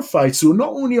glorified. So not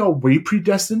only are we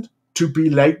predestined to be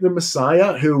like the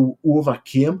Messiah who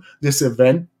overcame this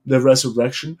event, the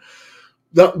resurrection,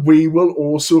 that we will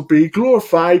also be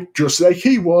glorified just like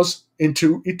he was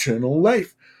into eternal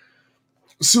life.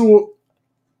 So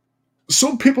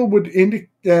some people would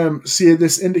say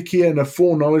this indicating a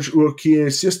foreknowledge, okay,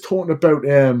 it's just talking about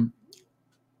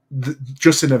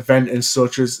just an event and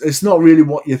such. It's not really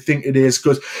what you think it is,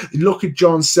 because look at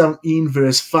John 17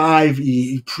 verse 5,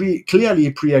 he clearly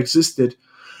pre-existed,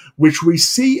 which we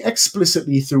see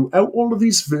explicitly throughout all of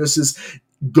these verses.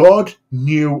 God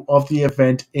knew of the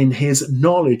event in his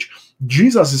knowledge.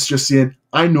 Jesus is just saying,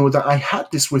 I know that I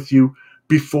had this with you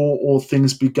before all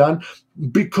things began,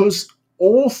 because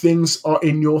all things are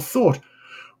in your thought.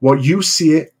 What you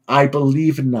say, I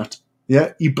believe in that.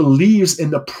 Yeah, he believes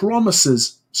in the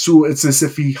promises, so it's as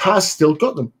if he has still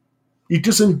got them. He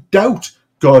doesn't doubt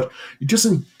God. He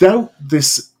doesn't doubt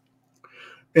this.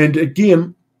 And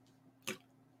again,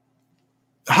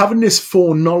 having this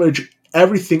foreknowledge,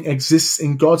 everything exists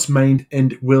in God's mind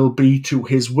and will be to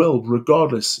his will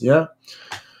regardless. Yeah.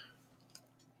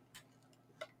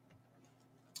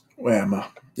 Where am I?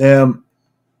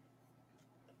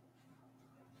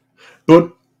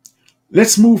 But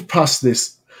let's move past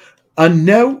this. And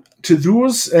now to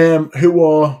those who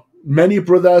are many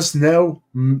brothers, now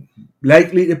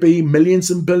likely to be millions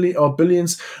and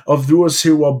billions of those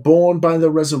who are born by the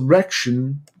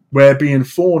resurrection, were being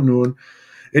foreknown.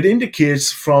 It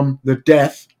indicates from the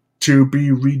death to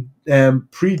be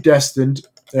predestined,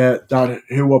 that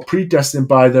who are predestined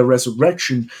by the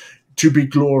resurrection to be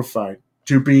glorified,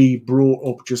 to be brought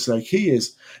up just like he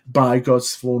is by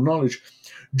God's foreknowledge.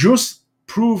 Just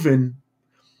proving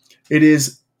it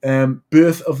is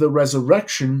birth of the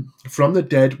resurrection from the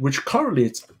dead, which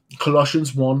correlates.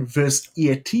 Colossians 1 verse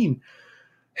 18.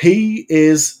 He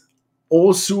is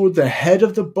also the head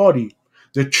of the body,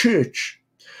 the church,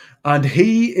 and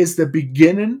he is the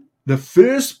beginning, the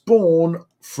firstborn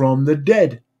from the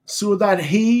dead, so that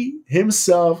he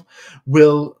himself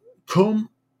will come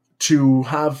to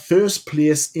have first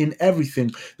place in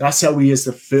everything. That's how he is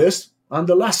the first and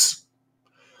the last.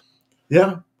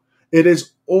 Yeah, it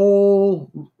is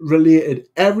all related.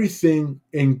 Everything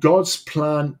in God's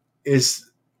plan is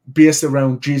based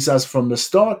around Jesus from the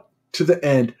start to the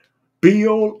end. Be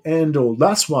all, end all.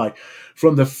 That's why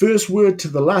from the first word to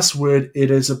the last word,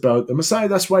 it is about the Messiah.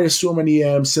 That's why there's so many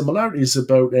similarities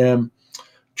about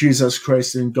Jesus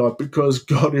Christ and God, because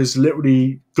God has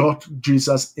literally got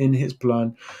Jesus in his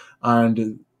plan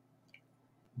and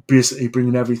basically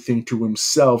bringing everything to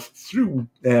himself through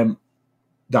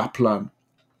that plan.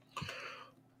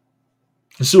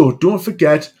 So don't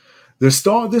forget the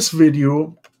start of this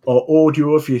video or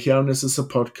audio, if you're hearing this as a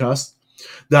podcast,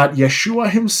 that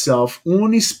Yeshua himself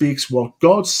only speaks what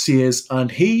God says, and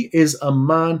he is a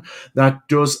man that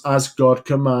does as God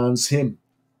commands him.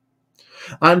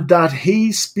 And that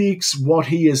he speaks what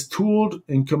he is told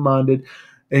and commanded,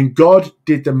 and God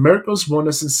did the miracles,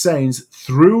 wonders, and signs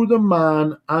through the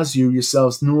man, as you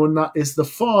yourselves know, and that is the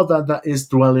Father that is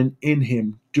dwelling in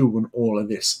him, doing all of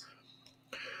this.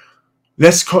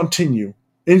 Let's continue.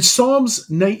 In Psalms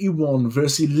 91,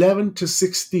 verse 11 to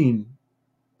 16,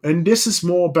 and this is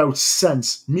more about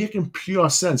sense, making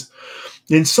pure sense.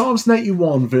 In Psalms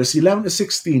 91, verse 11 to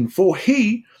 16, for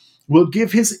he will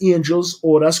give his angels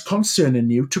orders concerning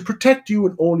you to protect you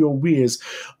in all your ways.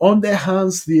 On their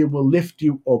hands they will lift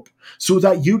you up, so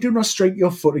that you do not strike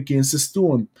your foot against a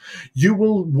stone. You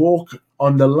will walk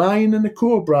on the lion and the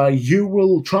cobra. You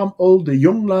will trample the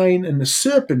young lion and the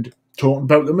serpent. Talking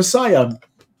about the Messiah.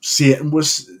 Satan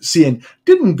was saying,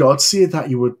 didn't God say that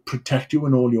he would protect you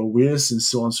in all your ways, and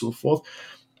so on and so forth?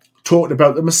 Talking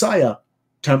about the Messiah,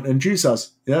 tempting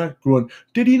Jesus. Yeah, going,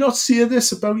 did he not say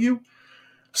this about you?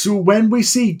 So when we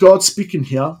see God speaking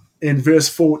here in verse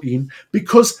 14,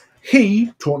 because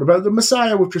he, talking about the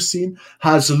Messiah, which we're seeing,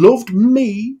 has loved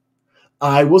me,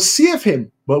 I will save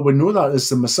him. Well, we know that is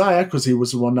the Messiah because he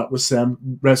was the one that was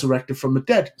resurrected from the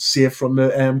dead, saved from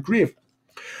the grave.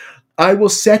 I will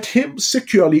set him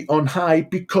securely on high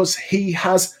because he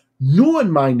has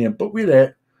known my name. But wait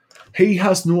there. He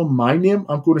has known my name.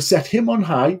 I'm going to set him on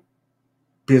high,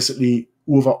 basically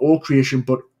over all creation,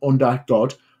 but under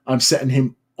God. I'm setting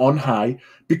him on high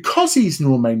because he's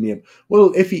known my name.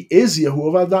 Well, if he is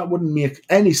Jehovah, that wouldn't make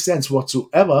any sense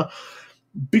whatsoever,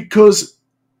 because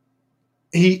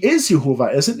he is Jehovah,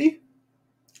 isn't he?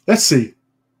 Let's see.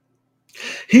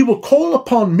 He will call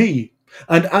upon me,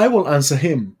 and I will answer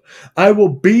him. I will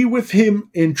be with him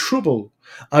in trouble.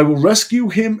 I will rescue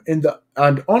him and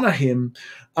honor him.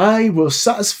 I will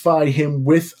satisfy him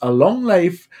with a long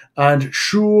life and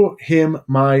show him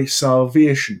my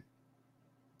salvation.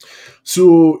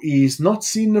 So he's not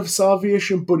seen of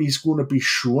salvation, but he's going to be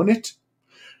shown it.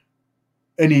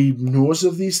 And he knows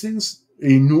of these things.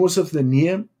 He knows of the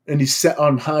name, and he's set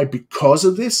on high because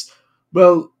of this.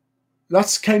 Well,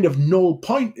 that's kind of null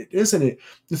point, isn't it?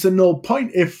 It's a null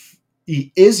point if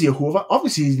he is Jehovah.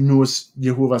 Obviously, he knows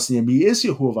Jehovah's name. He is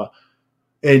Jehovah.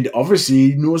 And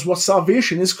obviously, he knows what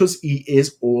salvation is because he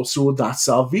is also that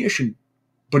salvation.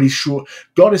 But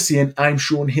God is saying, I'm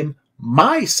showing him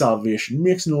my salvation. It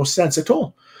makes no sense at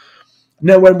all.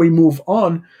 Now, when we move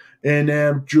on, in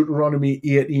Deuteronomy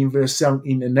 18, verse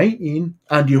 17 and 19,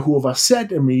 and Jehovah said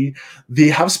to me, they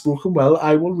have spoken well,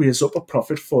 I will raise up a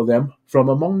prophet for them from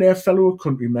among their fellow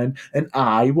countrymen, and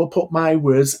I will put my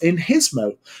words in his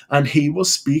mouth, and he will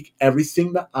speak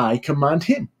everything that I command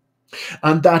him.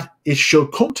 And that it shall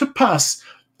come to pass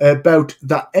about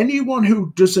that anyone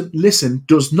who does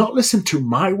not listen to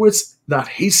my words that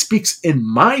he speaks in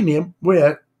my name,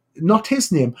 where not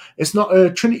his name, it's not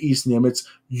a Trinity's name, it's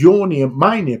your name,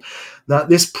 my name, that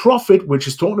this prophet, which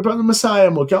is talking about the Messiah,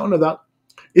 and we'll get onto that,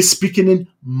 is speaking in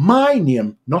my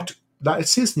name, not that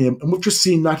it's his name. And we've just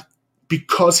seen that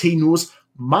because he knows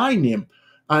my name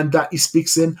and that he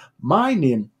speaks in my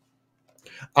name,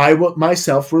 I will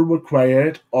myself will require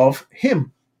it of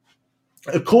him.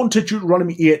 According to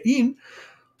Deuteronomy 18,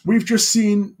 we've just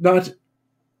seen that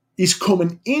he's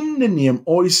coming in the name,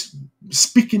 or he's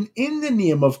speaking in the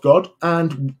name of God.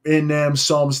 And in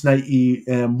Psalms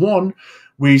 91,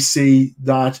 we see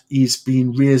that he's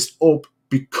been raised up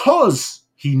because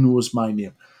he knows my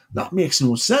name. That makes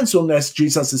no sense unless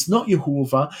Jesus is not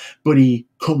Jehovah, but he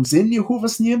comes in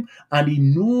Jehovah's name and he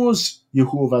knows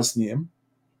Jehovah's name.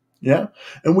 Yeah,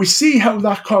 and we see how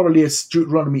that correlates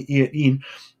Deuteronomy 18,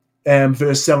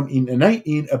 verse 17 and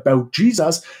 19 about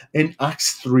Jesus in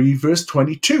Acts 3, verse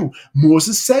 22.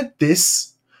 Moses said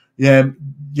this,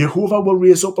 Jehovah will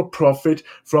raise up a prophet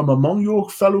from among your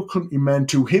fellow countrymen.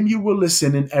 To him you will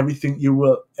listen in everything you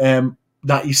will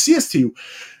that he says to you.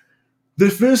 The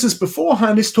verses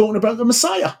beforehand is talking about the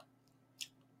Messiah.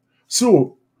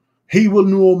 So he will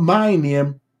know my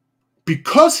name.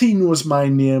 Because he knows my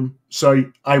name,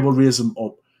 I will raise him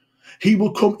up. He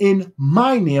will come in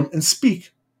my name and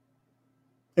speak.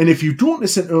 And if you don't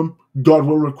listen to him, God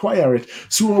will require it.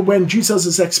 So when Jesus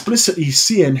is explicitly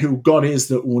saying who God is,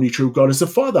 the only true God is the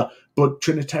Father, but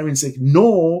Trinitarians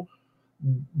ignore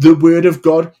the word of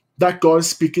God that God is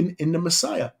speaking in the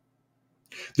Messiah.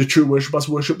 The true worshippers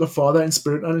worship the Father in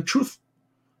spirit and in truth.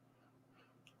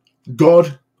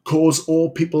 God calls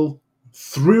all people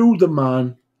through the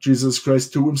man, Jesus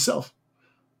Christ, to himself.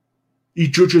 He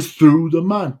judges through the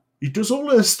man. He does all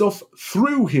this stuff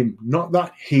through him, not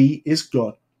that he is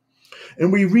God.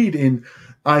 And we read in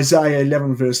Isaiah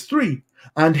 11 verse 3,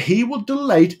 and he will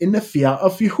delight in the fear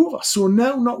of Jehovah. So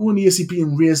now not only is he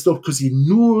being raised up because he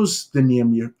knows the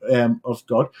name of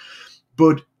God,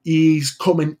 but he's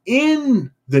coming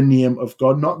in the name of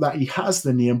God. Not that he has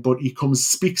the name, but he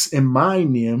speaks in my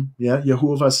name. Yeah,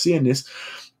 Jehovah's saying this.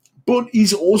 But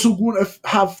he's also going to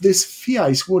have this fear.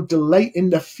 He's going to delight in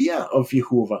the fear of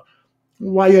Jehovah.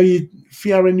 Why are you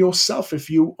fearing yourself if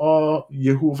you are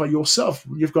Jehovah yourself?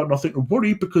 You've got nothing to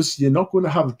worry because you're not going to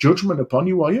have judgment upon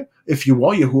you, are you? If you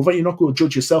are Jehovah, you're not going to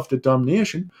judge yourself to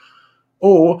damnation.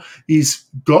 Or he's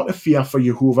got a fear for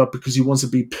Jehovah because he wants to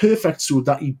be perfect so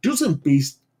that he doesn't be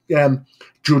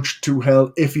judged to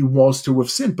hell if he was to have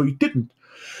sinned, but he didn't.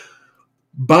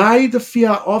 By the fear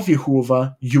of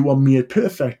Jehovah, you are made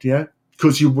perfect, yeah?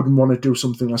 Because you wouldn't want to do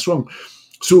something that's wrong.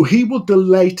 So he will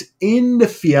delight in the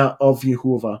fear of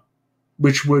Jehovah,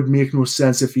 which would make no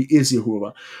sense if he is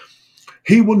Jehovah.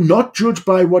 He will not judge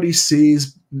by what he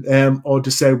sees or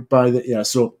decide by the... Yeah,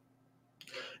 so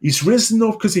he's risen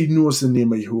up because he knows the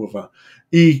name of Jehovah.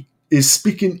 He is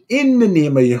speaking in the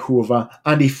name of Jehovah,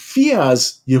 and he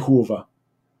fears Jehovah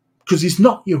because he's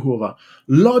not Jehovah.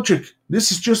 Logic.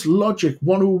 This is just logic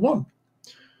 101.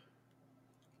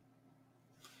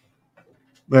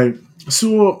 Right.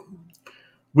 So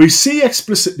we see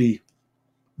explicitly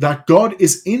that God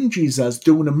is in Jesus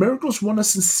doing the miracles,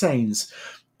 wonders, and signs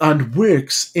and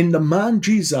works in the man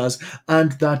Jesus,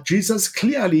 and that Jesus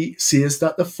clearly says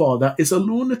that the Father is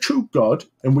alone the true God,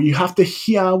 and we have to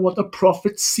hear what the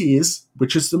prophet says,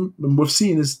 which is we've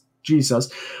seen is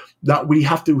Jesus, that we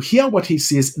have to hear what he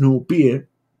says and obey.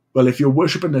 Well, if you're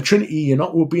worshipping the Trinity, you're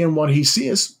not obeying what he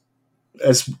says,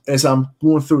 as I'm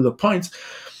going through the points,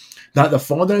 that the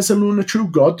Father is alone the true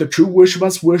God, the true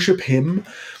worshippers worship him,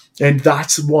 and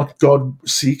that's what God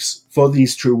seeks for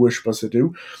these true worshippers to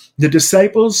do. The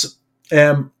disciples,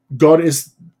 God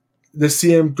is the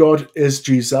same God as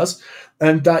Jesus,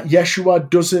 and that Yeshua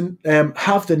doesn't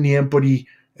have the name, but he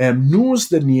knows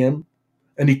the name,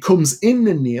 and he comes in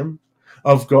the name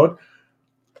of God,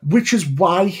 which is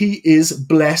why he is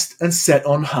blessed and set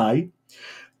on high.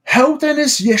 How then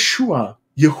is Yeshua,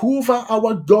 Jehovah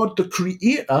our God, the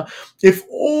Creator, if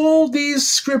all these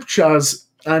scriptures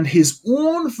and his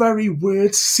own very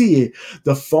words say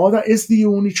the Father is the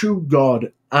only true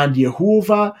God, and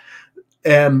Jehovah,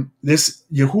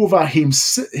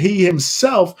 he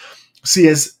himself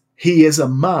says he is a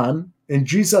man, and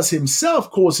Jesus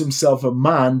himself calls himself a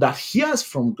man that hears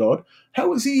from God?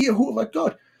 How is he Jehovah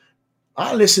God?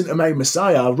 I listen to my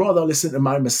Messiah. I'd rather listen to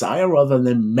my Messiah rather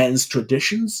than men's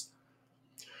traditions.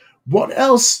 What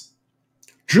else,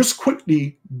 just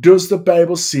quickly, does the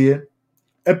Bible say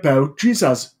about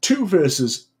Jesus? 2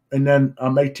 verses, and then I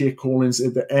might take call-ins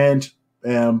at the end,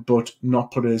 but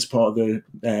not put it as part of the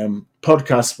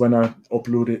podcast when I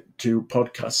upload it to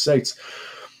podcast sites.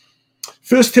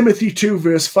 1 Timothy 2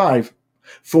 verse 5,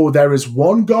 for there is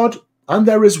one God, and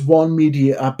there is one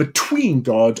mediator between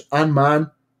God and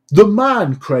man, the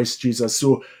man Christ Jesus.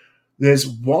 So there's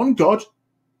one God,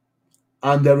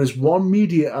 and there is one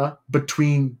mediator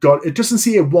between God. It doesn't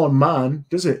say one man,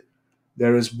 does it?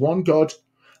 There is one God,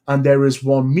 and there is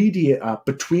one mediator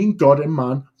between God and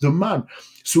man, the man.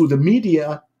 So the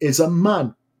mediator is a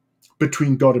man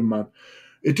between God and man.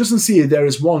 It doesn't say there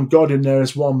is one God and there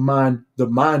is one man, the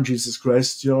man Jesus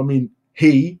Christ. You know what I mean?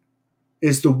 He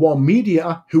is the one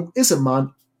mediator who is a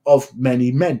man of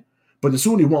many men. But there's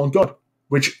only one God,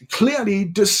 which clearly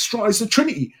destroys the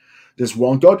Trinity. There's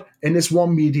one God and there's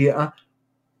one mediator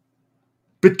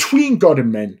between God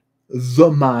and men,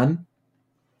 the man,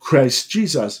 Christ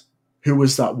Jesus, who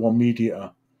is that one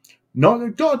mediator,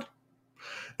 not God.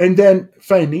 And then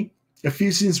finally,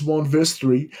 Ephesians 1 verse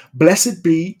 3, blessed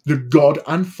be the God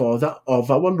and Father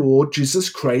of our Lord Jesus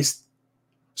Christ.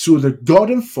 So the God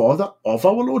and Father of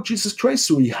our Lord Jesus Christ,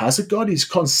 so he has a God, he's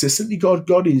consistently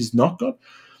God, he's not God,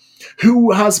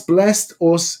 who has blessed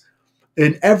us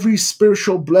in every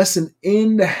spiritual blessing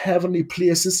in the heavenly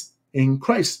places in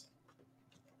Christ.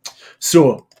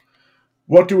 So,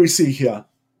 what do we see here?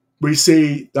 We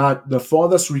see that the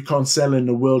Father's reconciling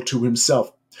the world to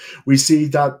himself. We see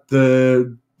that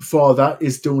the Father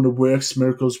is doing the works,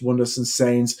 miracles, wonders, and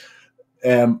signs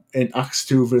in Acts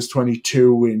 2 verse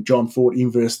 22, in John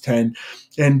 14 verse 10.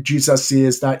 And Jesus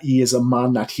says that he is a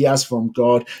man that he has from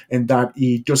God, and that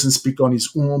he doesn't speak on his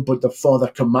own, but the Father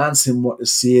commands him what to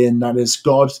say, and that is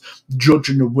God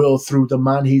judging the world through the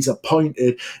man he's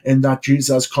appointed, and that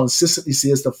Jesus consistently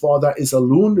says the Father is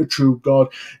alone the true God,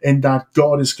 and that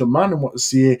God is commanding what to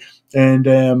say,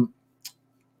 and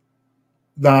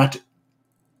that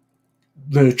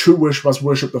the true worshippers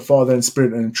worship the Father in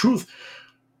spirit and in truth.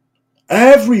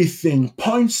 Everything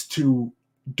points to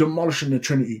demolishing the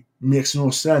Trinity. Makes no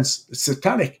sense. It's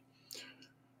satanic.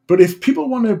 But if people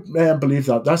want to believe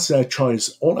that, that's their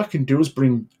choice. All I can do is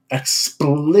bring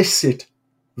explicit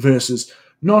verses.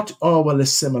 Not,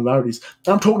 there's similarities.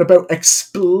 I'm talking about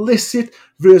explicit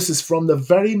verses from the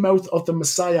very mouth of the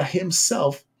Messiah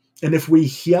himself. And if we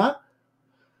hear,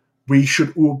 we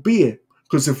should obey.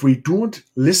 Because if we don't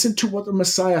listen to what the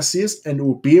Messiah says and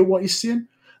obey what he's saying,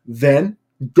 then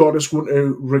God is going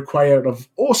to require it of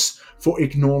us for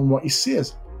ignoring what he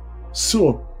says.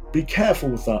 So, be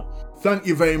careful with that. Thank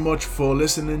you very much for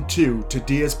listening to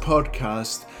today's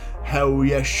podcast, how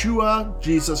Yeshua,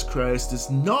 Jesus Christ, is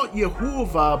not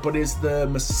Jehovah, but is the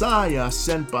Messiah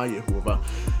sent by Jehovah.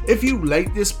 If you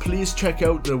like this, please check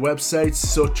out the websites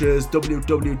such as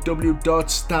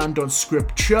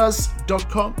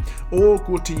www.standonscriptures.com, or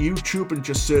go to YouTube and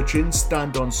just search in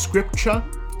Stand on Scripture,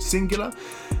 singular.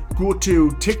 Go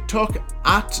to TikTok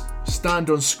at Stand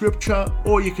on Scripture,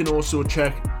 or you can also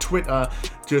check Twitter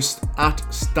just at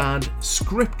Stand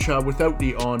Scripture without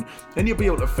the on, and you'll be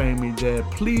able to find me there.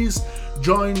 Please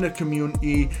join the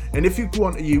community, and if you go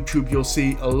onto YouTube, you'll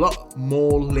see a lot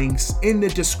more links in the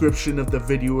description of the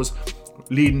videos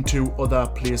leading to other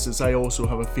places. I also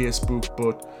have a Facebook,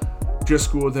 but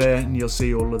just go there and you'll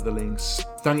see all of the links.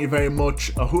 Thank you very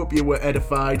much. I hope you were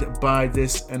edified by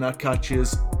this, and I'll catch you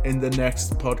in the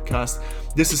next podcast.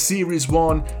 This is Series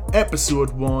 1,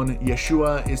 Episode 1.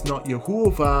 Yeshua is not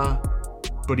Jehovah,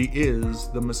 but he is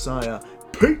the Messiah.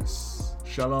 Peace.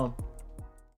 Shalom.